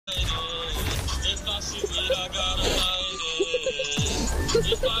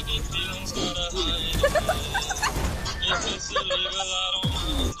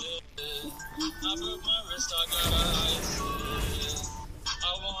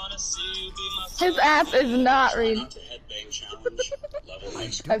His app is not reading.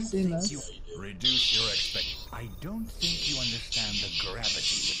 I've seen this. Reduce your expectations. I don't think you understand the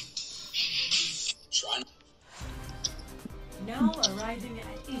gravity. Now arriving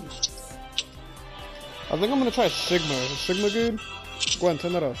at East. I think I'm gonna try Sigma. Is Sigma good? Gwen,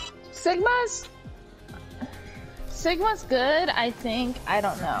 turn that off. Sigma's good, I think. I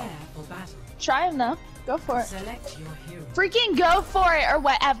don't know. Try him though. Go for it. Select your hero. Freaking go for it or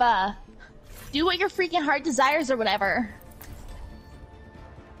whatever. Do what your freaking heart desires or whatever.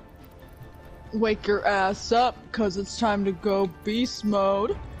 Wake your ass up, cause it's time to go beast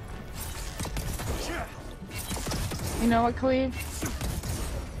mode. You know what, Khalid?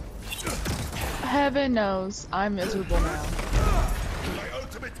 Heaven knows I'm miserable now. My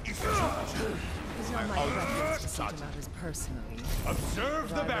ultimate is charged. It's not my preference to speak about his personally. Observe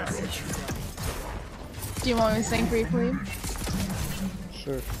the battle. Do you want me to sing for you, Khalid?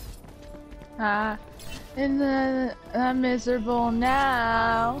 Sure. And then I'm miserable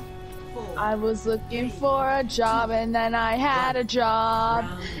now. I was looking for a job and then I had a job.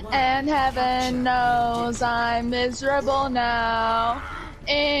 And heaven knows I'm miserable now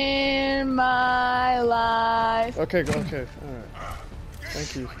in my life. Okay, go. Okay, alright.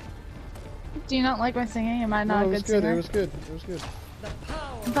 Thank you. Do you not like my singing? Am I not No, a it was good singer? It was good. It was good.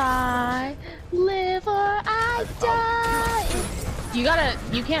 Bye, live or I die.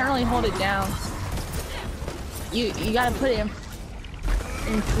 You can't really hold it down. You gotta put it in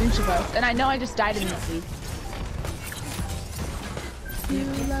each of us. And I know I just died immediately. You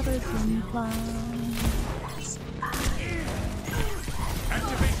lovers can fly.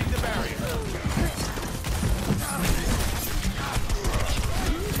 Activating the barrier.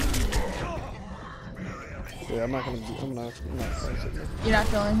 Yeah, I'm not gonna be. I'm not. You're not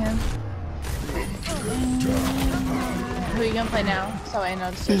feeling him? Who are you gonna play now? So I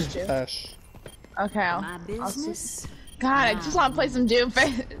know to switch to. Ash. Okay, My business. God, I just want to play some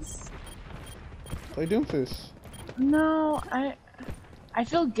Doomfist. Play Doomfist. No, I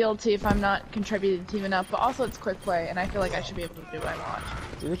feel guilty if I'm not contributing to team enough, but also it's quick play, and I feel like I should be able to do what I want.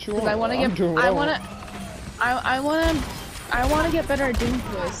 Do what you Because want. I want to get, I want to get better at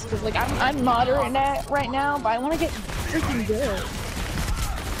Doomfist. Because like I'm moderate at it right now, but I want to get freaking good.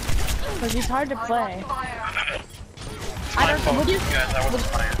 Because he's hard to play. I don't know. What do you guys? I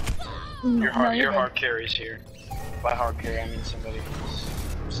wasn't playing. Your good. hard carries here. By hard carry, I mean somebody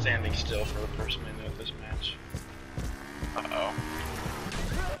who's standing still for the first minute of this match. Uh-oh.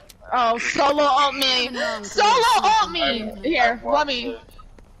 Oh, solo ult me! Solo ult me! Here, Wubby.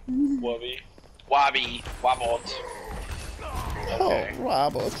 Wobby. Wobbled. Okay. Oh,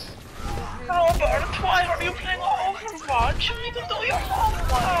 Robert. Albert, why are you playing Overwatch? Even though you're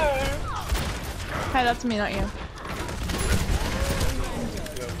Overwatch. Hey, that's me, not you.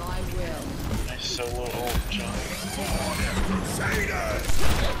 Nice solo ult jump.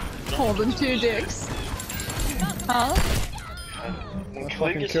 Holding two dicks. Huh? When I Khalid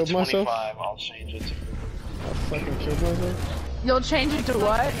fucking gets killed to myself? 25, I'll change it to... I fucking killed myself. You'll change it to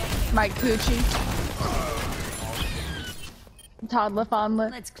what? My coochie. Toddler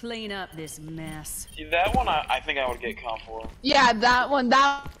fondler. Let's clean up this mess. See, that one I think I would get comp for. Yeah, that one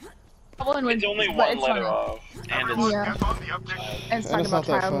would. It's only but one it's letter funny. off. And it's... Yeah. And it's talking about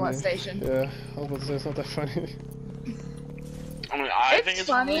child molestation. Yeah, I was about to say it's not that funny. I mean, I It's think it's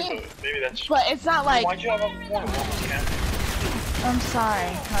funny, but maybe that's... But it's not like. Why'd you have a 1 Ken? I'm sorry,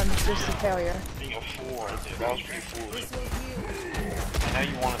 I'm just a failure. Being a 4, dude, that was pretty foolish. I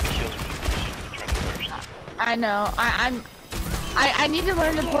know you wanted the kills, but you tried to first. I know. I need to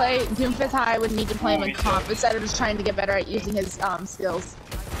learn to play Doomfist how I would need to play him in comp instead of just trying to get better at using his skills.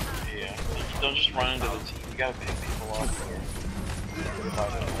 Yeah, don't just run into the team. You gotta pick people up.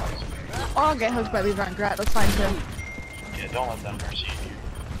 Or I'll get hooked by Levi and Grat, that's fine too. Yeah, don't let them mercy you.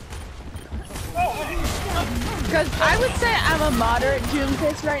 Because I would say I'm a moderate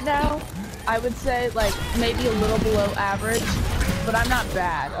Doomfist right now. I would say like maybe a little below average, but I'm not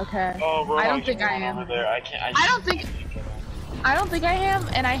bad, okay? Oh, bro, I don't think I am. over there. I don't think I am,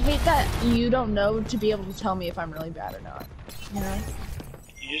 and I hate that you don't know to be able to tell me if I'm really bad or not. You know?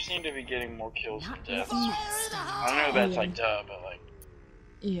 You just need to be getting more kills than deaths. I don't know if that's like duh, but like...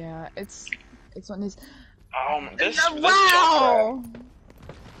 Yeah, it's one of these... This wow!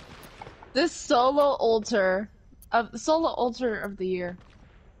 This solo ulter of the year.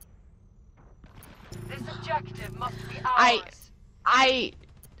 This objective must be ours.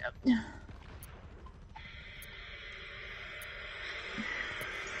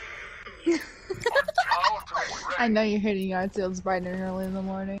 I know you're hitting yard sales bright and early in the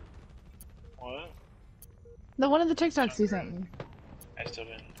morning. What? The one of the TikToks you sent me. I still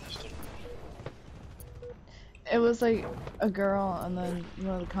didn't. It was like a girl, and then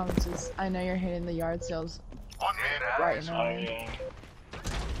one of the comments is, "I know you're hitting the yard sales bright and Oh, early." yeah.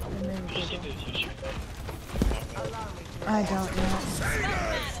 It made me You giggle. did use your thing. I don't know.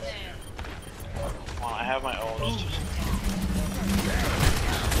 Come on, I have my ult. Just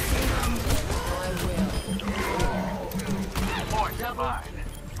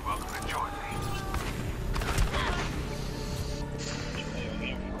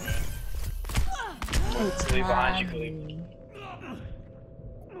It's Khalid behind you, happening.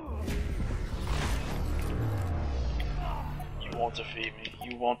 You won't defeat me.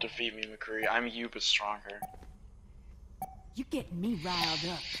 You won't defeat me, McCree. I'm you, but stronger. You getting me riled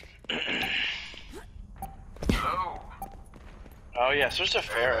up. Oh yeah, switch to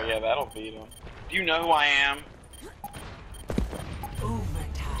Pharaoh. Yeah, that'll beat him. Do you know who I am?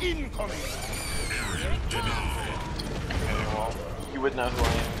 Okay, well, you would know who I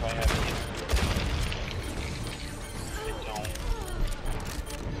am if I had it. I don't.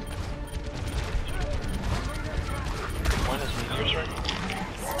 When is Meteor's right?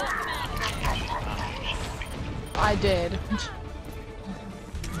 I did.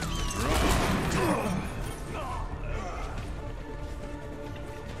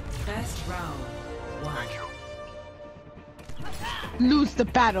 Best round. Lose the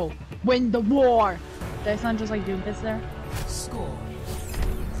battle, win the war. Did I sound just like Doomfist there? Score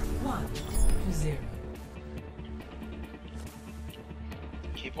 1-0.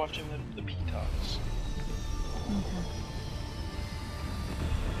 Keep watching the P-Talks.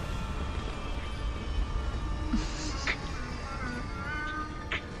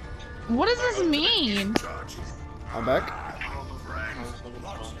 What does this mean? I'm back.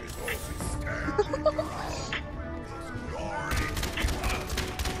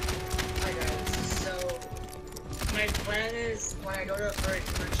 So, my plan is when I go to a furry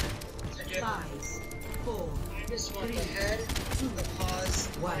convention to do 5, 4, I just want the head, the paws,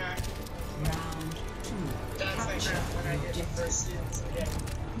 1. Round 2. that's my plan when I get the first students again.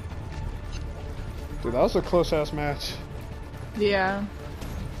 Dude, that was a close ass match. Yeah.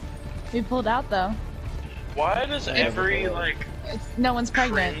 We pulled out though. Why does every like No one's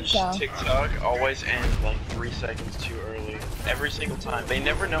pregnant, cringe so. TikTok always end like 3 seconds too early? Every single time. They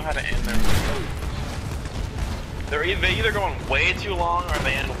never know how to end their video. They either going way too long or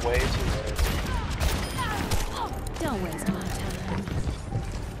they end way too late. Don't waste my time.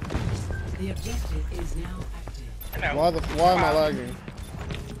 The objective is now active. Why am I lagging?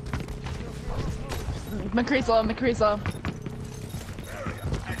 McCree's low, McCree's low.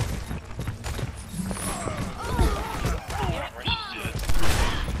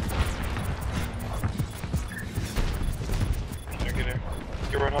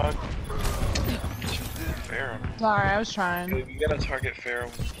 Get Roadhog. Pharaoh. Sorry, I was trying. You gotta target Pharaoh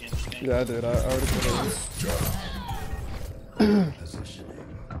when you can't. Yeah, I did. I already put it in.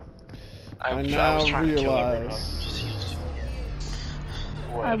 I was now trying to kill that Roadhog. realize.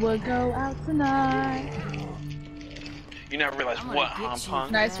 I would go out tonight. You now realize what, huh,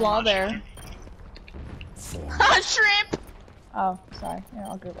 punk? Nice wall there. Shrimp! Oh, sorry. Yeah,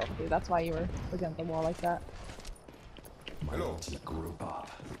 I'll go with you. That's why you were looking at the wall like that. Smoke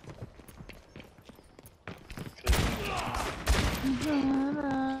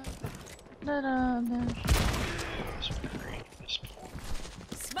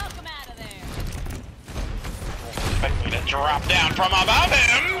him out of there. Expect me to drop down from above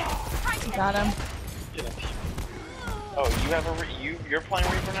him. Got him. Oh, you have a you're playing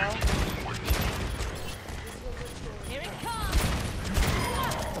Reaper now? Here it comes.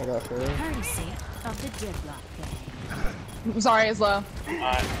 I got fair. Courtesy of the Deadlock Gang. I'm sorry, it's low. So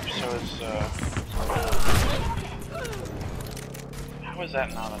it's how is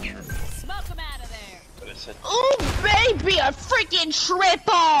that not a triple? Smoke him out of there. But it said Ooh, baby, a freaking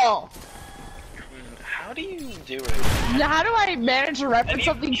triple! how do you do it? How do I manage to reference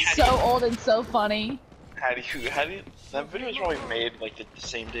something so old and so funny? How do you that video was probably made like the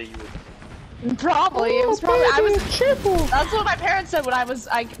same day you would Probably. It was probably I was triple. That's what my parents said when I was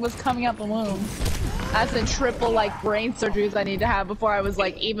coming out the womb. I said triple like brain surgeries I need to have before I was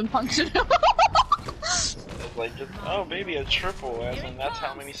like even functional. like oh baby a triple and that's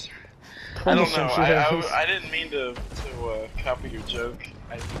how many I don't know. I didn't mean to copy your joke.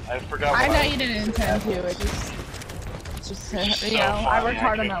 I forgot. I know you didn't intend to. It just you know, I worked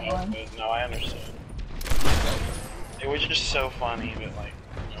hard on that one. No, I understand. It was just so funny that like,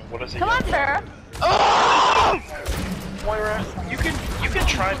 what is it? Come on, Farrah. Moira, you can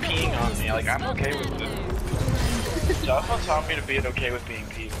try peeing on me. Like I'm okay with it. Jocelyn taught me to be okay with being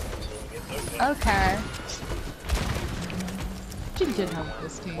people, so it's okay. Okay. She did have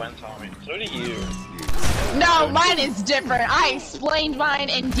this team. Gwen taught me. So do you. No, mine is different. I explained mine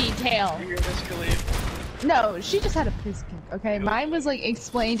in detail. You hear this, Khalid? No, she just had a piss kick, okay? Mine was like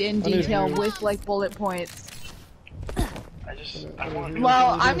explained in detail with like bullet points. I want to.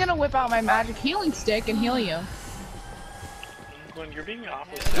 Well, I'm gonna whip out my magic healing stick and heal you. Gwen, you're being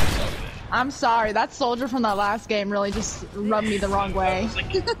awfully sensitive. I'm sorry, that soldier from that last game really just rubbed me the wrong way. That was like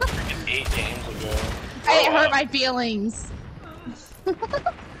freaking 8 games ago. It hurt my feelings.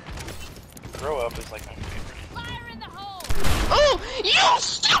 Grow up is like my favorite. Fire in the hole! Oh, you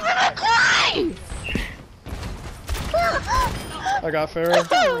stupid McCray! I got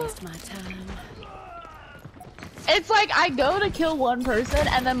Pharah. Waste my time. It's like I go to kill one person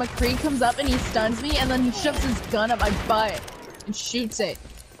and then McCree comes up and he stuns me and then he shoves his gun up my butt and shoots it.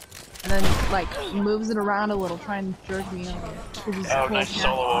 And then like moves it around a little trying to jerk me over. Oh, nice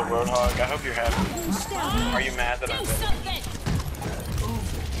solo Roadhog. I hope you're happy. Are you mad that I'm Do dead? something!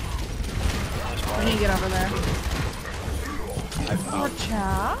 I need to get over there.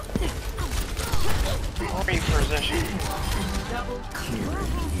 Gotcha. Reposition.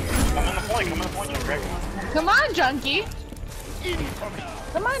 Come on the point, you're great. Come on, Junkie.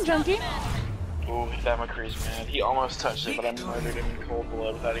 Come on, Junkie. Ooh, that McCree's mad. He almost touched it, but I murdered him in cold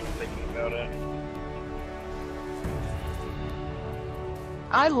blood without even thinking about it.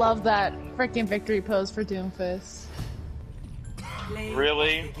 I love that freaking victory pose for Doomfist.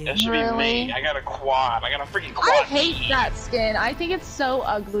 Really? That should Really? be me. I got a quad. I got a freaking quad. I hate that skin. I think it's so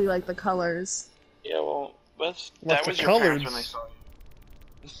ugly, like the colors. Yeah, well, that What's was the your parents colors? when they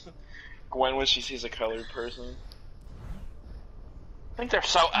saw you. Gwen when she sees a colored person. I think they're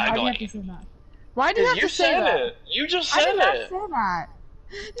so Why do you have to ugly. say that? Why do you have You to say said that? it. You just I said did not it. say that.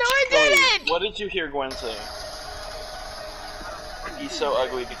 No, I Chloe, didn't. what did you hear Gwen say? He's so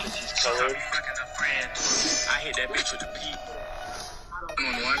ugly because he's colored. I hit that bitch with the P.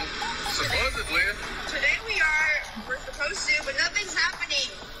 One. Supposedly. Today we're supposed to, but nothing's happening.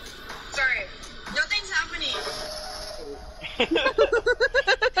 Sorry, nothing's happening.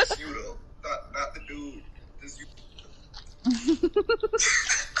 It's you though, not the dude. It's you.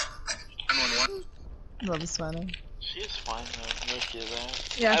 911. That was funny. She's fine though. No kid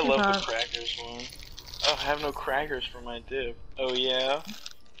that. Yeah, I keep love up. the crackers one. Oh, I have no crackers for my dip. Oh yeah.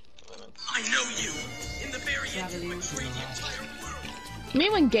 I know you. In the very end, you betrayed the entire world. Me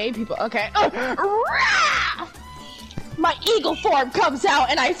when gay people. Okay. Oh, rah! My eagle form comes out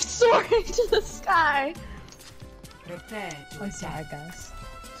and I soar into the sky. Prepare to I'm sorry, guys.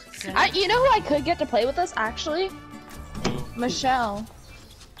 attack. You know who I could get to play with us actually? Michelle.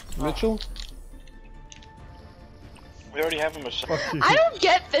 Mitchell? We already have a Michelle. Fuck you. I don't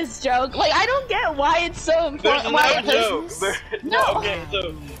get this joke. Like, I don't get why it's so There's important. Why no it joke. No, okay,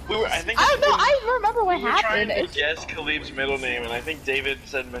 so we were. I think. I don't know. I remember what we were trying happened. to guess Khalib's middle name, and I think David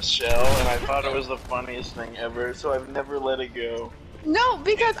said Michelle, and I thought it was the funniest thing ever. So I've never let it go. No,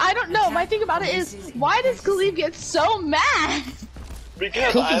 because I don't know. My thing about it is, why does Khalib get so mad?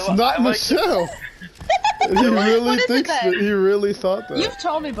 Because It's not Michelle. He really What is it thinks then? that. He really thought that. You've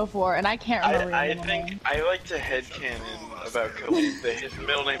told me before, and I can't remember. I your middle name. think I like to headcanon about Khalid that his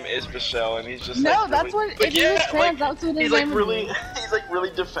middle name is Michelle, and he's just No, like, that's really, what. like, If he was trans, that's what his he's like name really, would he's like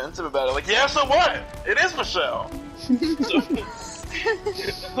really defensive about it. Like, yeah, so what? It is Michelle. So,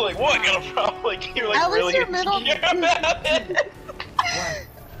 like, what? Got a problem? Like, you're like At least really your middle- insecure about it.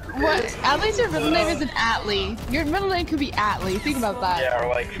 What? At least your middle name isn't Atlee. Your middle name could be Atlee. Think about that. Yeah, or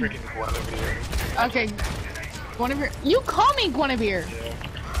like freaking Guinevere. Okay. Guinevere. You call me Guinevere.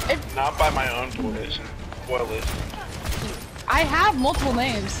 Yeah. Not by my own volition. I have multiple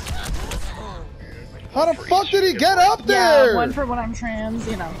names. How the fuck did he get up there? Yeah, one for when I'm trans,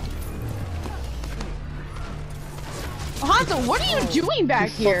 you know. Hanzo, what are you doing back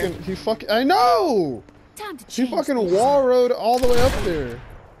here? He fucking. I know. Time to He change fucking this. wall rode all the way up there.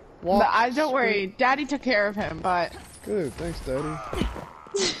 But don't worry, Daddy took care of him, but Good, thanks, Daddy.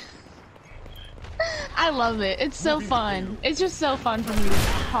 I love it. It's so fun. It's just so fun for me to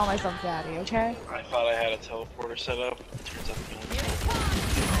call myself Daddy, okay? I thought I had a teleporter set up. Turns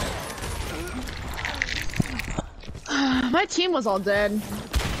out My team was all dead.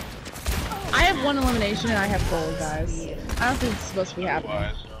 I have one elimination and I have gold, guys. I don't think it's supposed to be happening.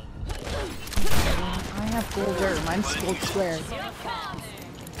 otherwise. I have gold dirt. Mine's gold square. It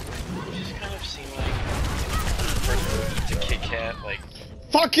just kind of seemed like first to Kit Kat, like.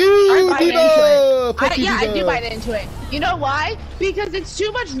 Fuck you, I bite into Diva! it. Fuck you, I Diva. do bite into it. You know why? Because it's too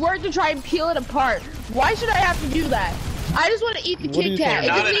much work to try and peel it apart. Why should I have to do that? I just want to eat the What do Kit you Kat. think? It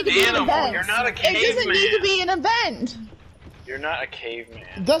You're doesn't not need an to be an animal. event. You're not a It doesn't need to caveman. be an event. You're not a caveman.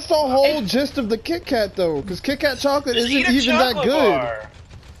 That's the whole gist of the Kit Kat, though, because Kit Kat chocolate Just isn't eat a even that chocolate good. bar.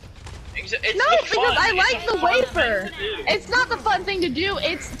 It's No, the because fun. I It's like a the fun wafer. thing to do. It's not the fun thing to do.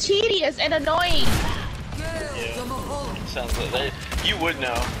 It's tedious and annoying. Sounds like that. You would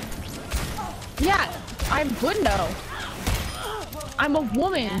know. Yeah, I would know. I'm a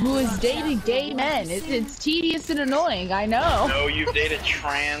woman who has dated gay men. It's tedious and annoying. I know. No, you've dated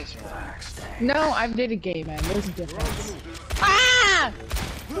trans men. No, I've dated gay men. There's a difference. Ah!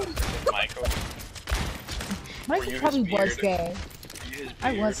 Michael. Michael you probably his was beard? gay. You his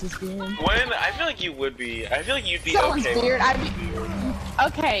I beard. was his beard. When I feel like you would be. I feel like you'd be Someone's okay. beard.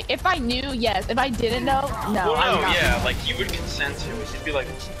 Okay, if I knew, yes. If I didn't know, no. Well, I'm no, not. yeah, like you would consent to it. You'd be like,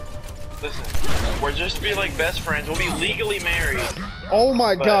 listen, we're just be like best friends. We'll be legally married. Oh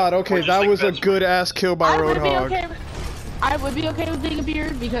my But god, we're okay, just that like was a best good ass kill by I would be Roadhog. okay. I would be okay with being a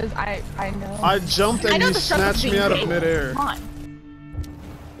beard because I know. I jumped I and know he the struggle of snatched me being out of gay. midair. Come on.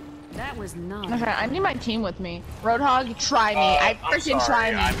 That was not. Okay, I need my team with me. Roadhog, try me. I I'm freaking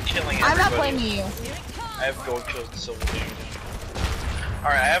sorry, try me. I'm killing I'm not everybody. blaming you. I have gold kills and silver damage.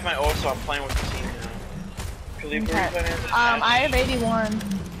 Alright, I have my ult, so I'm playing with the team now. Khalif, Okay. where are you playing as? I have 81.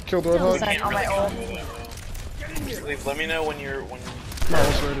 Killed We Roadhog? Sorry. can't on my really ult. go with it, Khalif, let me know when you're My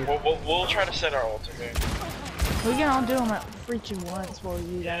ult's ready. We'll try to set our ult, okay? We can all do them at freaking once for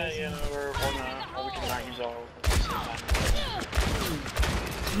you Yeah, guys. yeah, or not. Or we cannot use all at the same time.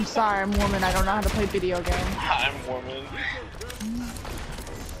 I'm sorry, I'm a woman. I don't know how to play video games. I'm woman.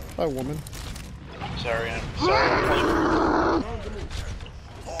 Hi, woman. Sorry, I'm sorry. I'm playing.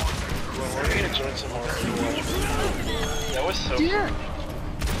 Well, we're gonna join some more. That was so Dude, fun.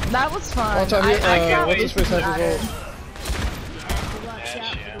 that was fun. Watch out here, I can't what's wait his face to has do his that. ult.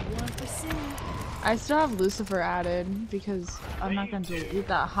 I still have Lucifer added because I'm not going to eat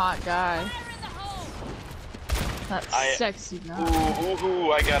that hot guy. That sexy guy.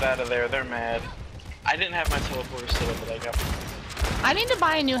 Ooh, I got out of there. They're mad. I didn't have my teleporter set up, but I got. I need to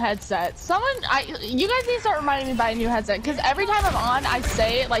buy a new headset. You guys need to start reminding me to buy a new headset because every time I'm on, I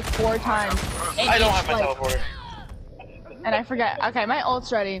say it like 4 times. I don't have my teleporter. And I forget. Okay, my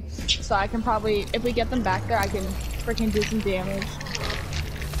ult's ready, so I can probably, if we get them back there, I can freaking do some damage.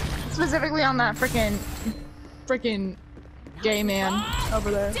 Specifically on that freaking gay man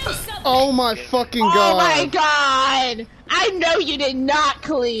over there. Oh my fucking god! Oh my god! I know you did not,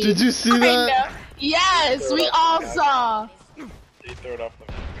 Khalid. Did you see that? Yes, we all saw. You throw it off the.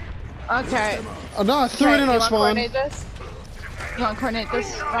 Okay. Oh no, I threw it in our spawn. Coordinate this? You want to coordinate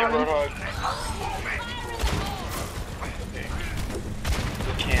this? Yeah, Robin? Roadhog.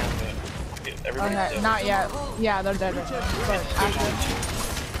 We can, but everybody's Okay, dead. not yet. Yeah, they're dead right now. But after.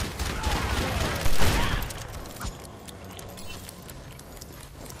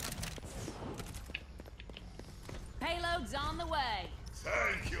 Payload's on the way.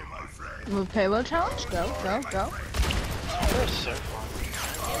 Move payload challenge? Go, go, go. That was so fun.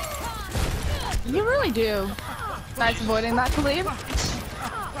 You really do. Nice avoiding that, Khalid.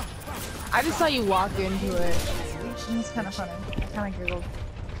 I just saw you walk into it. It's kind of funny. I kind of giggled.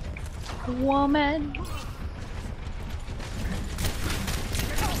 Woman.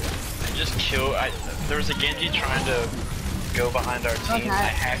 I just killed. There was a Genji trying to go behind our team. Okay. I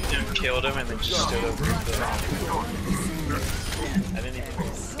hacked him, killed him, and then just stood over him. I didn't even.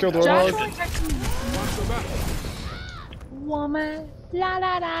 Killed Joshua Roadhog. Jackson. Woman. La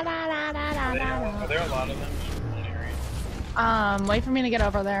la la la la la la Are la. there a lot of them? Wait for me to get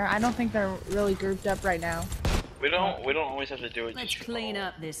over there. I don't think they're really grouped up right now. We don't always have to do it. Let's just clean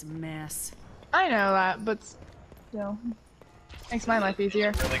up this mess. I know that, but still. Makes my life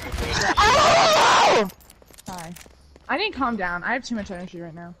easier. Really good way. Oh! Sorry. I need to calm down. I have too much energy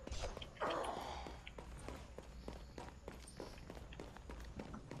right now.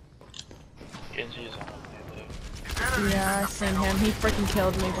 Genji is on the Yeah, I seen him. He freaking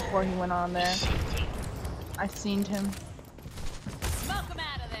killed me before he went on there. I seen him. Smoke 'em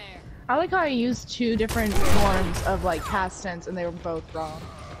out of there. I like how I used 2 different forms of like past tense and they were both wrong.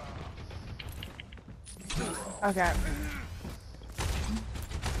 Okay.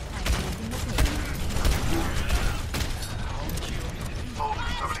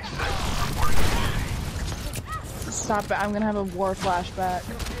 Stop it, I'm gonna have a war flashback.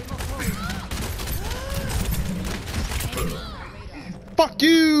 Fuck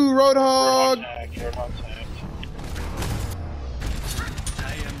you, Roadhog! Roadhog tag.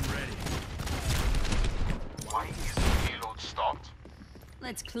 I am ready. Why is the payload stopped?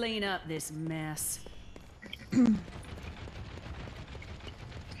 Let's clean up this mess. Can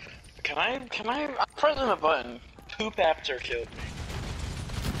I? I'm pressing the button. Poop after killed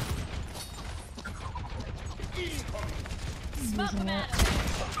me. Smoke him out of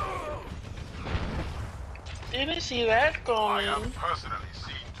there. Didn't see that going. personally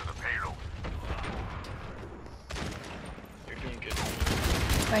seen to the payload. You're doing good.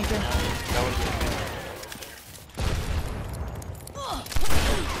 Thank you. That was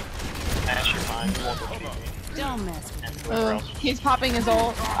Ash, you're fine. You won't defeat me. Don't mess with And me. whoever else is He's popping his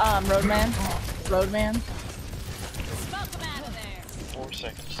ult, Roadman. Roadman. Smoke him out of there. 4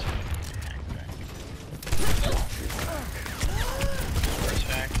 seconds. First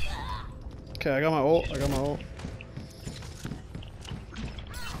fact. Okay, I got my ult. I got my ult.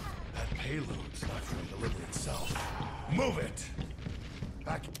 That payload's not going to deliver itself. Move it!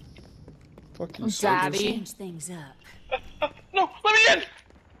 Back. Fuck you, Daddy. Change things up. No, let me in!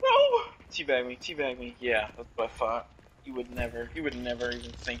 No! Teabag me, teabag me. Yeah, that's what I thought. He would never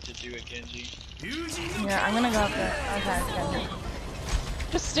even think to do it, Genji. Yeah, I'm gonna go up there. Okay, okay.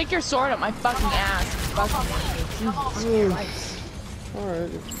 Just stick your sword up my fucking ass. Fucking Jesus Christ.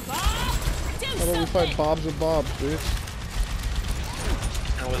 Alright. Do How about we fight Bobs with Bobs, bitch?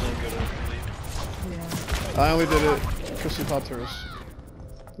 That wasn't a good one, really. I only did it because she popped hers.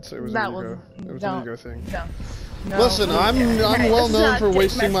 It was That an ego. was- It was no. an ego thing. No. No. Listen, I'm well known for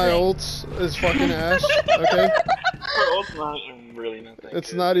wasting my ults as fucking Ash. Okay, It's not really not that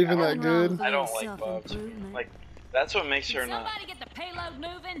it's good. not even that Nothing wrong good. with I don't like self-improvement. Bob's. Like, that's what makes her Can not. somebody get the payload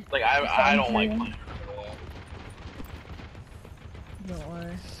moving? Like, I don't like playing her for that. Don't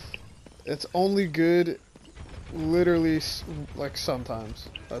worry. It's only good, literally, like sometimes.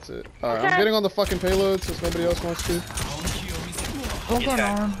 That's it. Alright, I'm Okay. getting on the fucking payload since nobody else wants to. Hold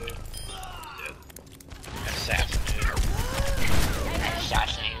on. Assassinated.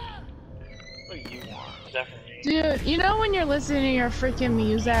 Assassinated. What do you want? Definitely. Dude, you know when you're listening to your freaking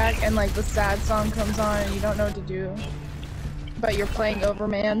music and like the sad song comes on and you don't know what to do? But you're playing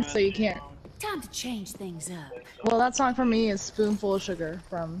Overman, so you can't. Time to change things up. Well, that song for me is Spoonful of Sugar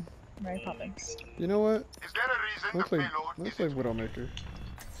from Mary Poppins. You know what? Is there a reason Let's the play, payload let's is play Widowmaker.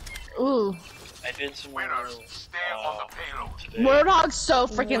 Ooh. I did some more. winners? Stay on the payload. Today. Roadhog's so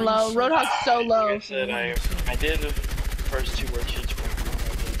freaking low. Roadhog's so low. Like I said, I did the first 2 worksheets.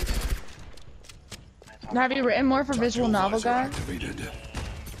 Have you written more for Visual Novel Guy?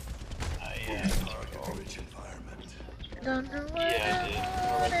 Yeah. Don't know what Yeah, I did.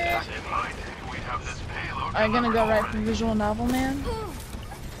 I wrote the essay. We have this payload. Are you gonna go right for Visual Novel Man?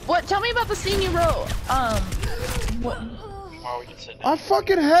 What? Tell me about the scene you wrote. What? Tomorrow we can sit I down.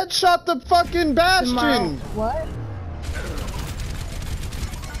 fucking headshot the fucking Tomorrow. Bastion! What?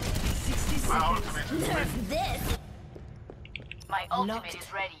 My ultimate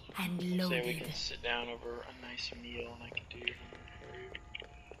is ready and Say we loaded. can sit down over a nice meal and I can do your homework.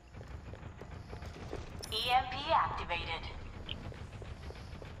 EMP activated.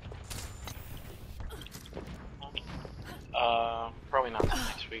 Probably not till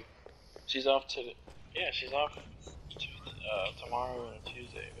next week. She's off to yeah, she's off tomorrow and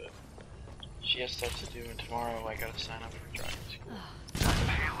Tuesday, but she has stuff to do, and tomorrow I gotta sign up for driving school.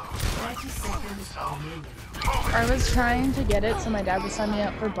 I was trying to get it so my dad would sign me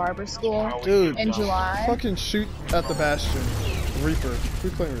up for barber school Dude, in July. fucking shoot at the Bastion. Reaper.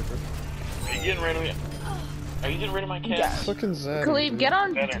 Who's playing Reaper? Are you getting rid of me? Are you getting rid of my cat? Yeah. Fucking Zed. Khalid, get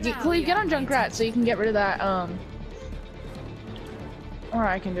on. Better. Khalid, get on Junkrat so you can get rid of that. Or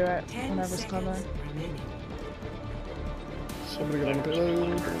I can do it. 10 Whatever's clever. seconds remaining. Somebody get on the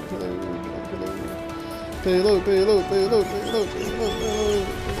payload. Payload, payload, payload, payload, payload, payload,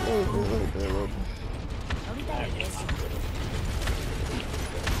 payload, payload.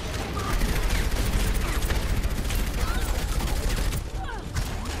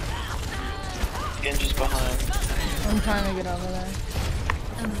 Genji's behind. I'm trying to get over there.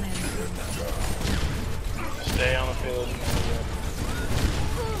 Stay on the field.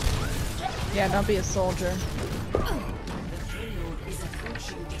 Yeah, don't be a soldier. The payload is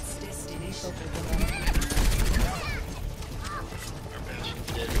approaching its destination.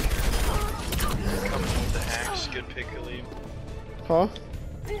 Coming with the hacks. Good pick, Khalid. Huh?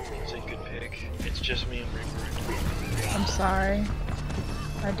 It's a good pick. It's just me and Reaper. I'm sorry.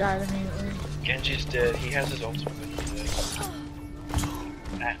 I died immediately. Genji's dead. He has his ultimate.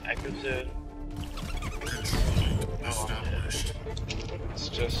 Echo's dead. No, I'm dead. It's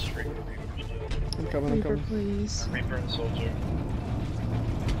just Reaper. Reaper's dead. I'm coming, I'm Reaper, coming. please. Reaper and Soldier.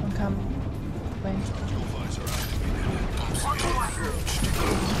 I'm coming. Thanks.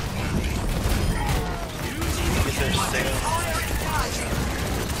 Get their stay.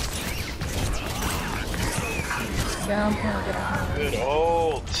 Yeah, I'm gonna get out. Good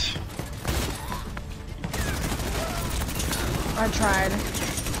ult. I tried.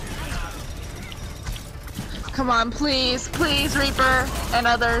 Come on, please, please, Reaper and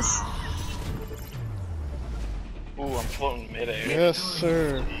others. Ooh, I'm floating midair. Yes,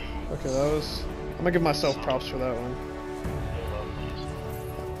 sir. Okay, that was. I'm gonna give myself props for that one.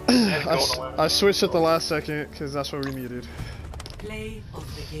 I switched at the last second because that's what we needed. Play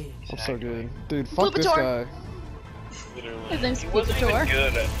of the game. I'm so good, dude. Fuck this guy. Literally. His name's He wasn't even Pupitor.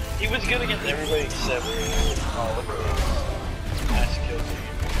 good at. He was good against everybody except for look at this. Nice kill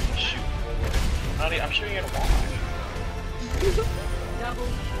team. Shoot forward. I'm shooting at a wall.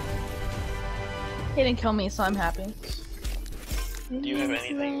 He didn't kill me, so I'm happy. Do you have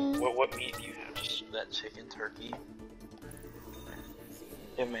anything? What meat do you have? Just that chicken, turkey.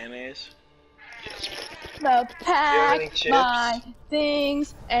 You have mayonnaise? Yes. No, any pack chips? my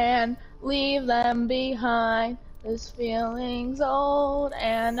things and leave them behind. This feeling's old,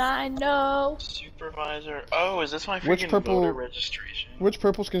 and I know. Supervisor. Oh, is this my Which freaking purple- voter registration? Which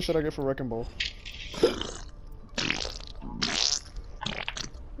purple skin should I get for Wrecking Ball?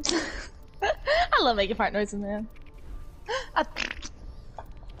 I love making fart noises, man.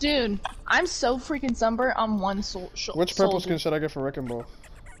 Dude, I'm so freaking sunburned on one Which purple skin should I get for Wrecking Ball?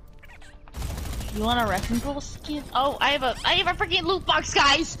 You want a wrecking ball skin? Oh, I have a freaking loot box,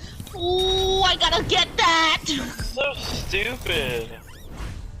 guys. Ooh, I gotta get that. So stupid.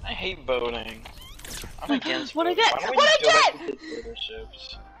 I hate voting. I'm against What I voting. get? Why don't we What I just go get? back to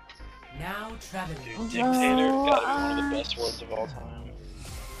dictatorships? Now traveling. Dude, dictator gotta be one of the best words of all time.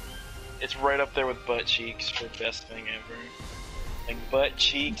 It's right up there with butt cheeks for best thing ever. Like butt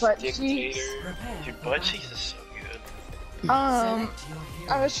cheeks, dictator. cheeks. Dude, butt cheeks is so good. I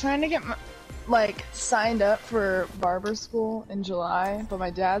was trying to get signed up for barber school in July, but my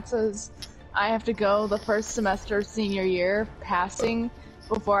dad says I have to go the first semester of senior year passing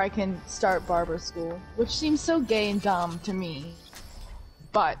before I can start barber school, which seems so gay and dumb to me.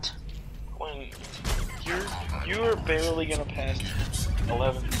 But When you're barely gonna pass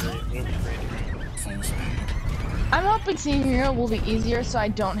 11th grade, whatever grade you're in. I'm hoping senior year will be easier so I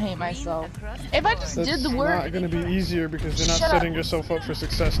don't hate myself. If I just That's did the work, not gonna be easier because you're not Shut setting up. yourself up for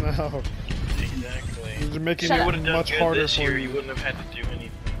success now. Exactly. You're making Shut it up. Would have done much good harder this for year. you. You wouldn't have had to do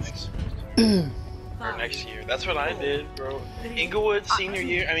anything next semester. Or next year. That's what I did, bro. Inglewood senior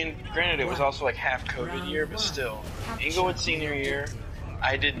year. I mean, granted, it was also like half COVID year, but still. Inglewood senior year,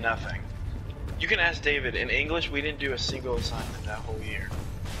 I did nothing. You can ask David. In English, we didn't do a single assignment that whole year.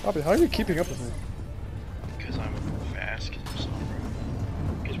 Bobby, how are you keeping up with me? Because I'm fast.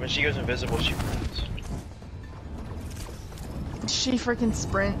 Because when she goes invisible, she runs. she freaking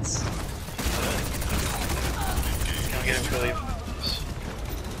sprints. Can I get him, Philly?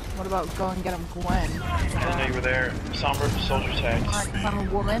 What about go and get him Gwen? I didn't know you were there. Somber soldier tags. I'm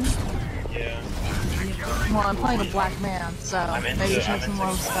a woman. Yeah. Well, I'm playing a black man, so maybe show some more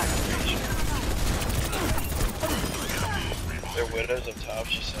respect. Their widow's up top.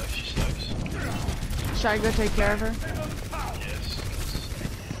 She sucks. She sucks. Should I go take care of her? Yes.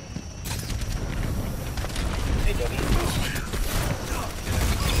 Hey, Debbie.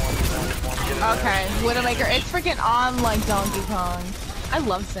 Okay, Widowmaker. It's freaking on like Donkey Kong. I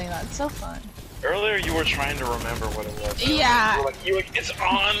love saying that. It's so fun. Earlier, you were trying to remember what it was. Yeah. You were like, it's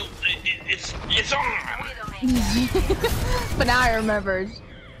on. It's on. But now I remembered.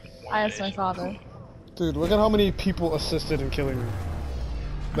 I asked my father. Dude, look at how many people assisted in killing me.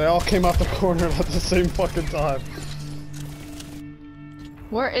 They all came out the corner at the same fucking time.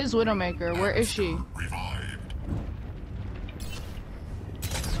 Where is Widowmaker? Where is she?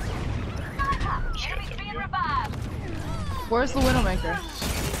 Where's the Widowmaker?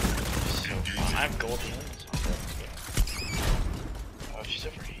 I have gold hands. Oh, she's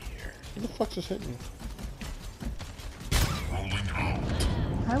over here. Who the fuck just hit me?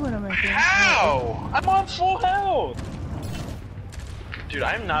 Hi, Widowmaker. How? I'm on full health. Dude,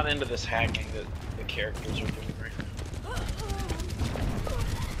 I'm not into this hacking that the characters are doing right now.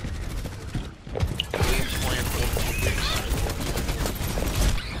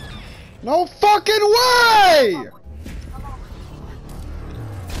 No fucking way!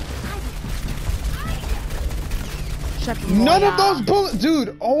 None of those bullets,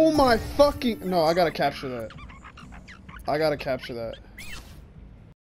 dude. Oh my fucking! No, I gotta capture that. I gotta capture that.